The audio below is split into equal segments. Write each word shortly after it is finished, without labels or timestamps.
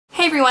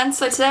everyone,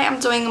 so today I'm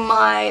doing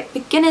my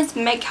beginner's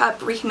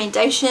makeup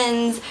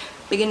recommendations,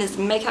 beginner's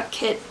makeup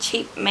kit,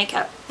 cheap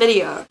makeup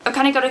video. I've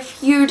kind of got a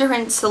few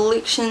different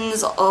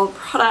selections of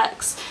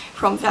products,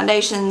 from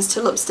foundations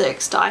to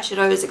lipsticks to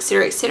eyeshadows,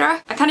 etc,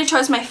 etc. I kind of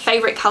chose my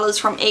favourite colours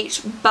from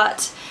each,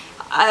 but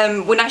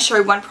when I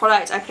show one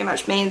product I pretty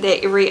much mean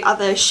that every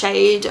other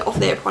shade of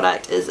their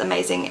product is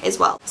amazing as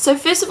well. So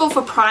first of all,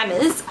 for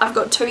primers, I've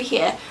got two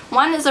here.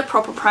 One is a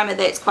proper primer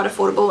that's quite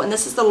affordable, and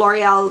this is the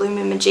L'Oreal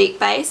Lumi Magique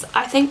base.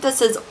 I think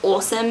this is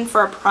awesome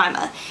for a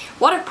primer.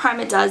 What a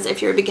primer does,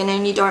 if you're a beginner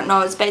and you don't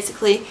know, is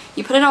basically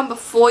you put it on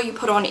before you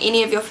put on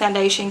any of your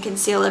foundation,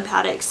 concealer,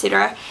 powder,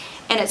 etc.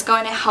 and it's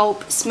going to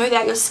help smooth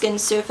out your skin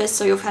surface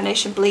so your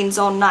foundation blends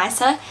on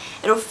nicer.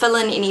 It'll fill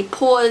in any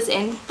pores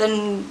and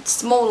thin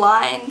small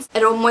lines.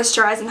 It'll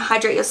moisturize and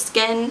hydrate your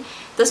skin.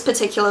 This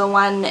particular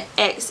one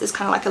acts as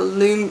kind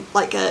of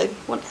like I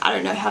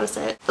don't know how to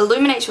say it.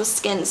 Illuminates your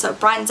skin, so it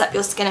brightens up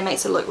your skin and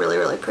makes it look really,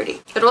 really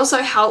pretty. It'll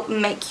also help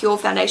make your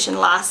foundation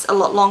last a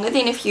lot longer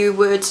than if you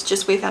were to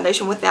just wear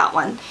foundation without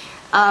one.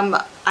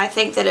 I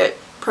think that it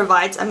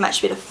provides a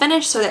much better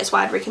finish, so that's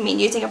why I'd recommend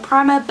using a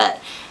primer.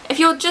 But if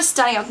you're just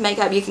starting out with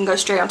makeup, you can go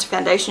straight onto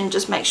foundation.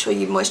 Just make sure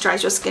you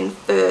moisturize your skin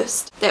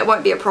first. That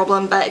won't be a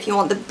problem, but if you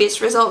want the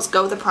best results,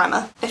 go with a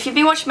primer. If you've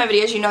been watching my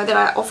videos, you know that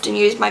I often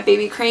use my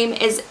BB cream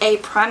as a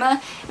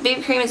primer. A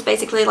BB cream is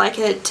basically like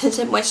a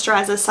tinted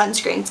moisturizer,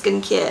 sunscreen,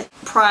 skincare,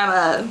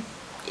 primer,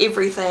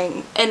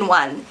 everything in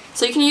one.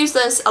 So you can use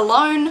this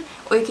alone,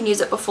 or you can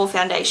use it before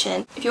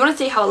foundation. If you want to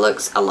see how it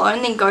looks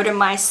alone, then go to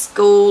my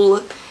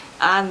school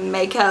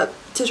makeup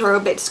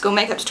tutorial, back to school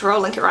makeup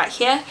tutorial, link it right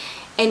here,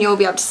 and you'll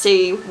be able to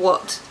see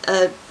what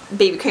a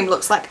BB cream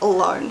looks like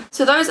alone.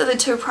 So those are the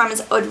two primers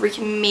I would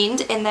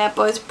recommend, and they're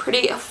both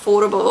pretty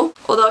affordable.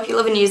 Although if you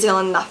live in New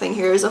Zealand, nothing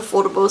here is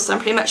affordable, so I'm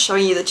pretty much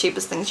showing you the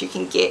cheapest things you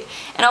can get.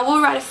 And I will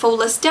write a full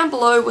list down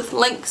below with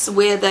links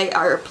where they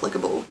are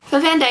applicable. For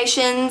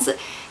foundations,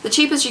 the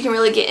cheapest you can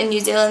really get in New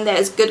Zealand that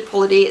is good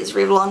quality is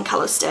Revlon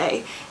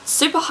Colorstay.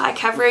 Super high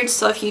coverage,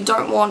 so if you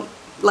don't want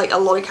like a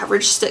lot of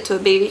coverage, stick to a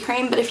BB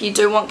cream, but if you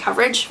do want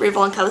coverage,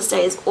 Revlon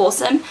Colorstay is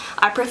awesome.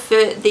 I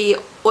prefer the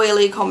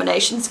oily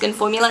combination skin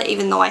formula,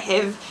 even though I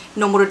have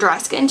normal to dry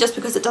skin, just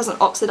because it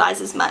doesn't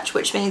oxidize as much,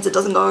 which means it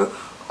doesn't go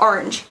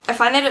orange. I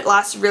find that it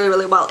lasts really,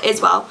 really well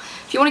as well.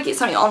 If you want to get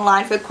something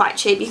online for quite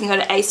cheap, you can go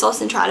to ASOS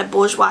and try out a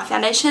Bourjois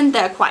foundation.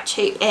 They're quite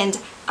cheap and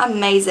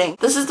amazing.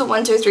 This is the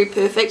 123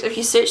 Perfect. If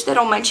you search that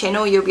on my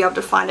channel, you'll be able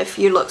to find a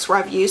few looks where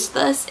I've used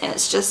this, and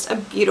it's just a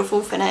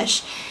beautiful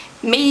finish.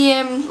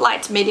 Medium,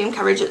 light to medium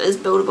coverage. It is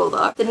buildable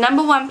though. The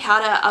number one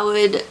powder I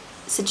would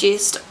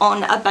suggest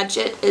on a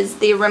budget is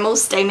the Rimmel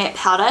Stay Matte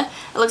powder.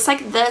 It looks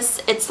like this.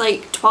 It's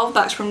like 12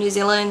 bucks from New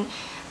Zealand,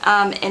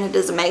 and it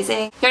is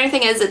amazing. The only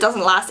thing is it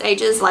doesn't last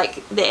ages.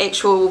 Like the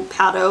actual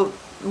powder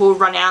will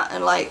run out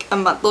in like a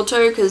month or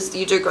two, because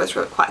you do go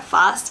through it quite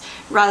fast,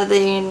 rather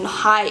than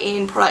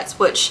high-end products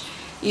which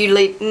you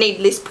need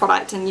less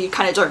product and you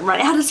kind of don't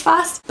run out as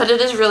fast. But it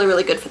is really,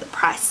 really good for the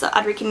price, so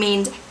I'd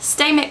recommend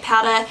Stay Matte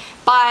powder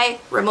by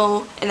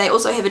Rimmel. And they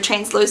also have a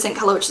translucent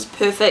colour, which is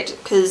perfect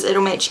because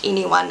it'll match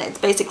anyone. It's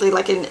basically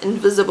like an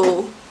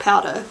invisible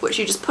powder which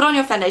you just put on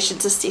your foundation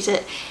to set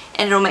it,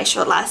 and it'll make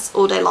sure it lasts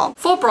all day long.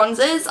 For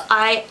bronzers,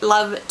 I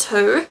love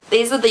two.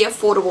 These are the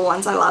affordable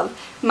ones I love.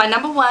 My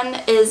number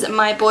one is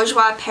my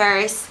Bourjois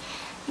Paris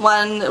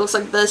one. It looks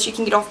like this. You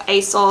can get off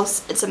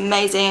ASOS. It's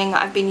amazing.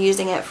 I've been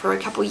using it for a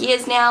couple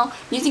years now. I'm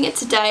using it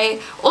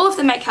today. All of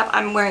the makeup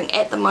I'm wearing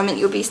at the moment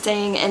you'll be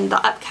seeing in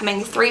the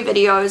upcoming 3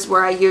 videos,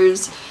 where I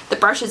use the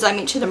brushes I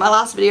mentioned in my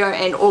last video,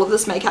 and all of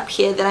this makeup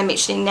here that I'm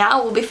mentioning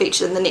now will be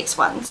featured in the next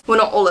ones. Well,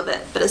 not all of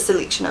it, but a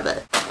selection of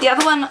it. The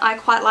other one I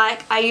quite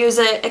like. I use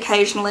it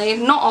occasionally,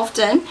 not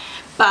often,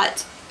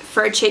 but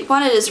for a cheap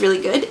one it is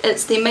really good.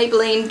 It's the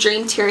Maybelline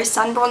Dream Terra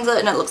Sun Bronzer,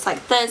 and it looks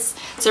like this.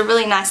 It's a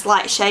really nice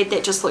light shade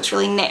that just looks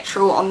really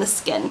natural on the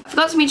skin. I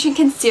forgot to mention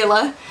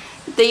concealer.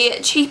 The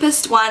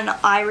cheapest one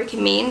I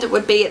recommend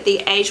would be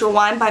the Age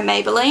Rewind by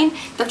Maybelline.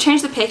 They've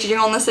changed the packaging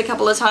on this a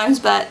couple of times,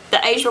 but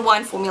the Age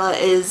Rewind formula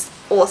is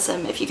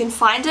awesome. If you can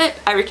find it,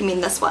 I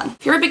recommend this one.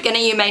 If you're a beginner,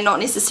 you may not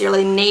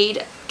necessarily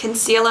need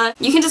concealer.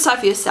 You can decide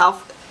for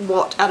yourself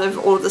what out of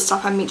all of the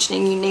stuff I'm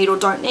mentioning you need or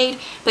don't need.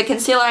 But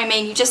concealer, I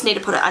mean, you just need to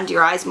put it under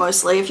your eyes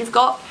mostly. If you've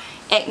got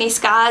acne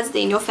scars,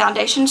 then your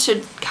foundation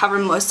should cover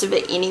most of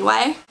it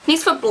anyway.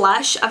 Next, for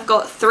blush, I've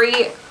got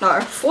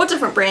 4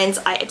 different brands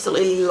I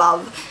absolutely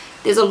love.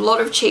 There's a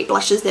lot of cheap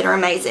blushes that are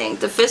amazing.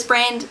 The first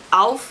brand,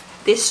 e.l.f.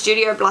 Their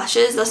Studio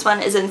Blushes. This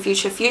one is in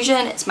Future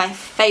Fusion. It's my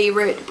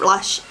favourite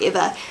blush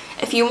ever.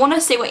 If you want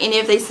to see what any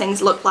of these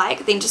things look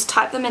like, then just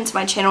type them into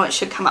my channel. It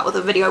should come up with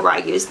a video where I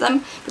use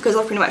them, because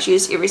I've pretty much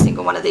used every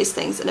single one of these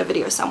things in a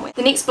video somewhere.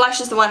 The next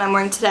blush is the one I'm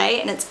wearing today,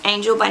 and it's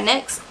Angel by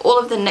NYX. All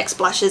of the NYX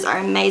blushes are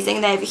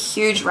amazing. They have a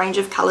huge range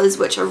of colours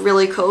which are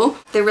really cool.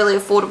 They're really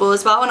affordable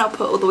as well, and I'll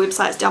put all the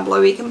websites down below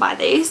where you can buy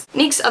these.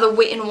 Next are the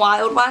Wet n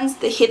Wild ones.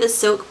 The Heather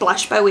Silk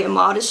Blush by Wet n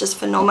Wild is just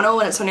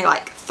phenomenal, and it's only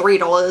like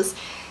 $3.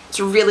 It's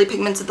really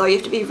pigmented though. You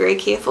have to be very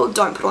careful.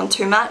 Don't put on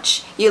too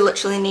much. You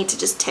literally need to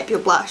just tap your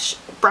brush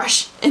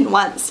in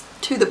once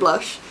to the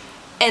blush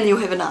and you'll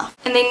have enough.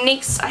 And then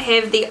next I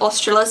have the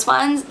Australis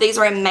ones. These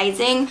are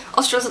amazing.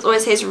 Australis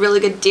always has really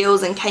good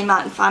deals in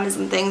K-Mart and Farmers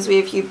and things, where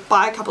if you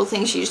buy a couple of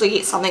things you usually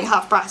get something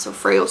half price or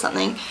free or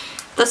something.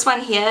 This one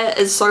here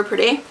is so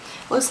pretty.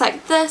 Looks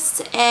like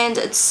this, and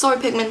it's so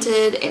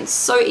pigmented and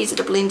so easy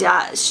to blend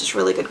out. It's just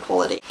really good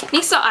quality.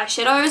 Next are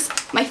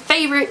eyeshadows. My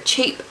favorite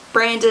cheap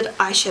branded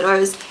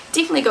eyeshadows.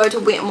 Definitely go to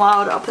Wet n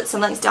Wild. I'll put some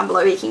links down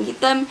below where you can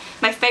get them.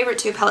 My favorite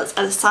two palettes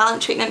are the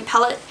Silent Treatment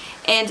palette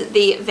and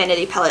the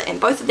Vanity palette,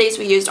 and both of these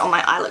were used on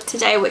my eye look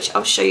today, which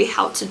I'll show you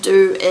how to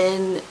do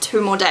in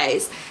 2 more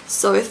days.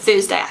 So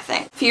Thursday, I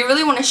think. If you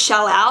really want to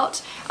shell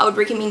out, I would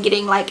recommend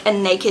getting like a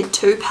Naked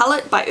 2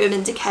 palette by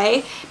Urban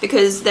Decay,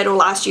 because that'll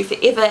last you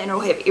forever and it'll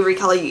have every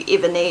colour you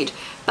ever need.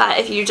 But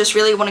if you just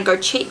really want to go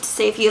cheap to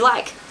see if you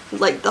like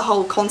the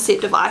whole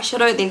concept of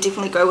eyeshadow, then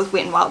definitely go with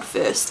Wet n Wild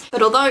first.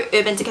 But although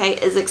Urban Decay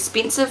is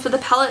expensive for the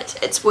palette,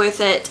 it's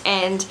worth it,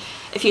 and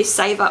if you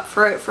save up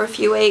for it for a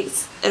few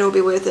weeks, it'll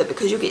be worth it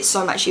because you'll get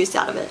so much use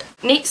out of it.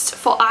 Next,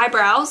 for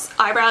eyebrows.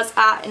 Eyebrows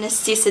are a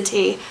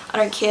necessity. I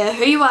don't care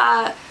who you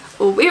are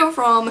or where you're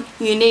from,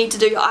 you need to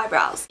do your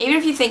eyebrows. Even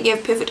if you think you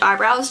have perfect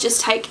eyebrows,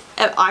 just take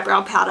an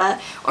eyebrow powder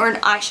or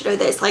an eyeshadow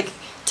that's like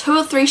 2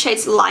 or 3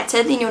 shades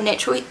lighter than your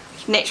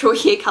natural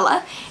hair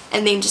colour,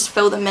 and then just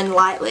fill them in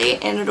lightly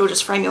and it'll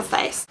just frame your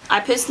face. I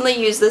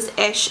personally use this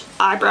Ash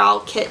eyebrow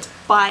kit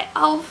by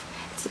e.l.f.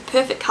 It's the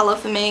perfect colour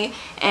for me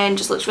and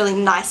just looks really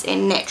nice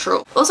and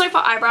natural. Also for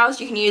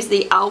eyebrows, you can use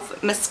the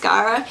e.l.f.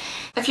 mascara.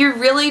 If you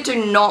really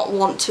do not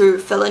want to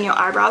fill in your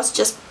eyebrows,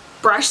 just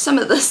brush some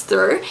of this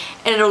through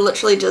and it'll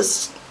literally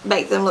just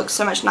make them look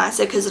so much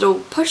nicer, because it'll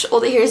push all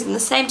the hairs in the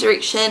same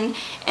direction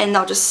and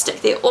they'll just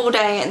stick there all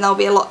day and they'll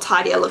be a lot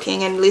tidier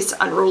looking and less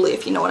unruly,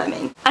 if you know what I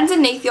mean.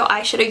 Underneath your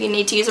eyeshadow you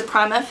need to use a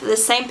primer for the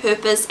same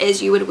purpose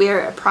as you would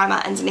wear a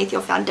primer underneath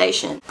your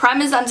foundation.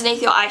 Primers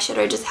underneath your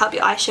eyeshadow just help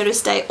your eyeshadow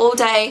stay all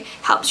day,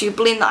 helps you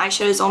blend the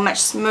eyeshadows on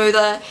much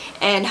smoother,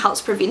 and helps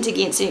prevent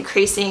against any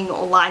creasing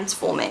or lines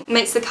forming. It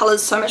makes the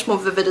colours so much more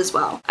vivid as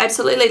well. I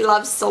absolutely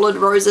love Solid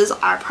Rose's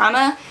eye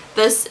primer.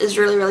 This is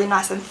really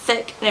nice and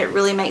thick, and it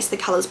really makes the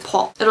colours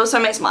pop. It also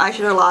makes my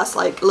eyeshadow last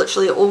like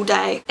literally all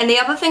day. And the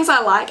other things I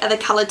like are the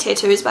coloured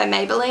tattoos by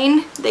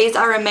Maybelline. These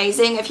are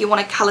amazing if you want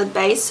a coloured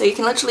base, so you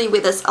can literally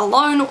wear this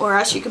alone, or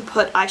else you can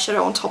put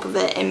eyeshadow on top of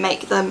it and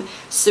make them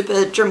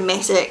super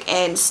dramatic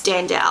and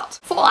stand out.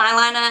 For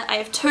eyeliner, I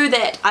have 2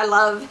 that I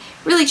love.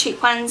 Really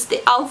cheap ones. The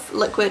e.l.f.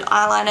 liquid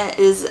eyeliner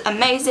is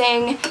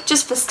amazing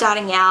just for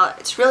starting out.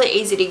 It's really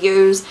easy to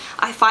use.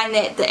 I find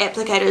that the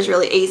applicator is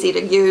really easy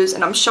to use,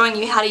 and I'm showing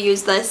you how to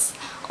use this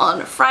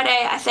on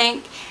Friday, I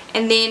think.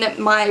 And then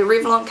my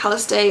Revlon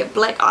Colorstay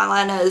black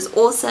eyeliner is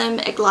awesome.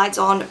 It glides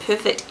on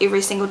perfect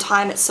every single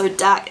time. It's so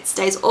dark, it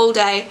stays all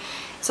day.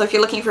 So if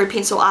you're looking for a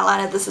pencil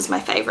eyeliner, this is my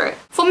favourite.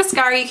 For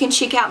mascara, you can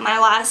check out my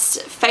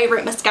last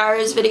favourite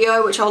mascaras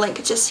video, which I'll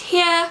link just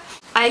here.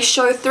 I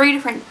show 3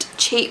 different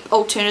cheap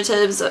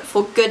alternatives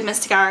for good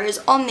mascaras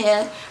on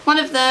there. One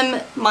of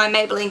them, my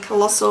Maybelline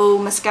Colossal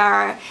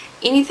Mascara.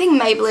 Anything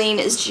Maybelline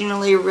is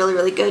generally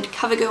really good.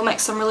 CoverGirl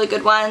makes some really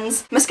good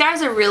ones.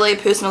 Mascaras are really a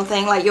personal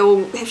thing. Like,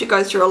 you'll have to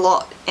go through a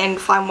lot and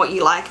find what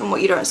you like and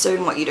what you don't suit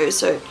and what you do.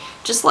 So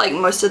just like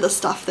most of the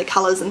stuff, the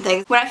colours and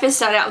things. When I first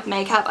started out with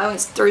makeup, I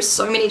went through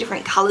so many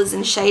different colours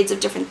and shades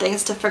of different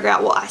things to figure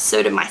out what I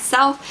suited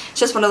myself. It's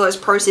just one of those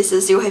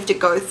processes you'll have to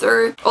go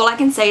through. All I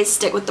can say is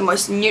stick with the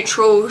most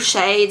neutral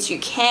shades you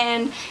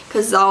can,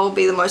 because they'll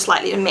be the most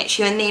likely to match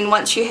you. And then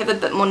once you have a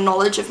bit more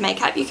knowledge of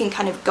makeup, you can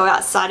kind of go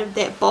outside of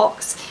that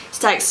box,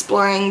 start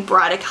exploring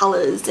brighter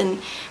colours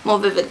and more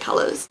vivid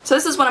colours. So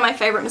this is one of my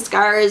favourite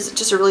mascaras,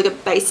 just a really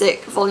good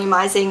basic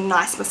volumizing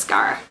nice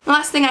mascara. The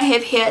last thing I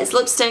have here is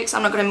lipsticks.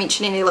 I'm not going to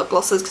mention any lip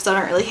glosses because I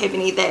don't really have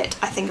any that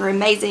I think are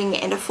amazing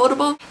and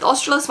affordable. The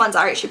Australis ones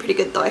are actually pretty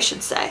good though, I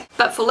should say.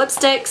 But for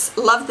lipsticks,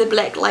 love the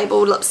Black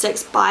Label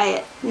lipsticks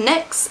by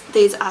NYX.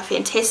 These are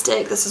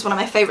fantastic. This is one of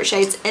my favourite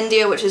shades,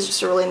 India, which is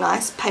just a really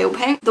nice pale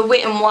pink. The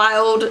Wet n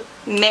Wild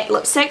matte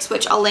lipsticks,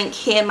 which I'll link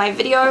here in my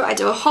video. I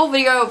do a whole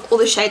video of all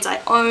the shades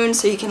I own,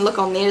 so you can look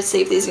on there to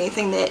see if there's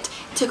anything that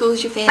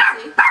tickles your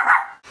fancy.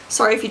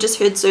 Sorry if you just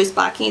heard Zeus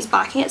barking. He's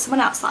barking at someone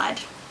outside.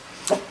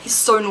 He's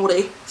so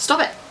naughty.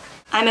 Stop it.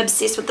 I'm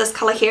obsessed with this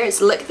colour here.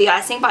 It's Lick the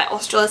Icing by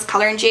Australis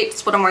Colour Inject.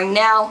 It's what I'm wearing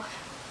now.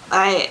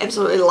 I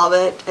absolutely love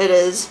it. It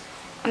is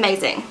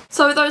amazing.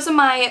 So those are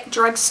my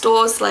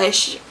drugstore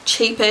slash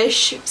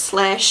cheapish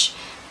slash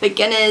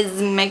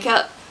beginners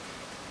makeup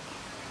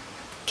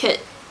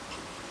kit.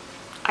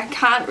 I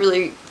can't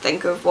really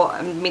think of what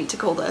I'm meant to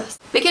call this.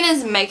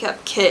 Beginners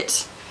makeup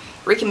kit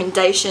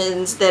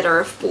recommendations that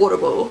are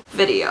affordable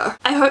video.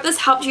 I hope this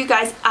helped you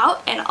guys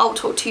out, and I'll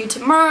talk to you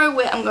tomorrow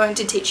where I'm going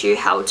to teach you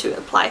how to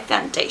apply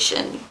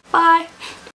foundation. Bye!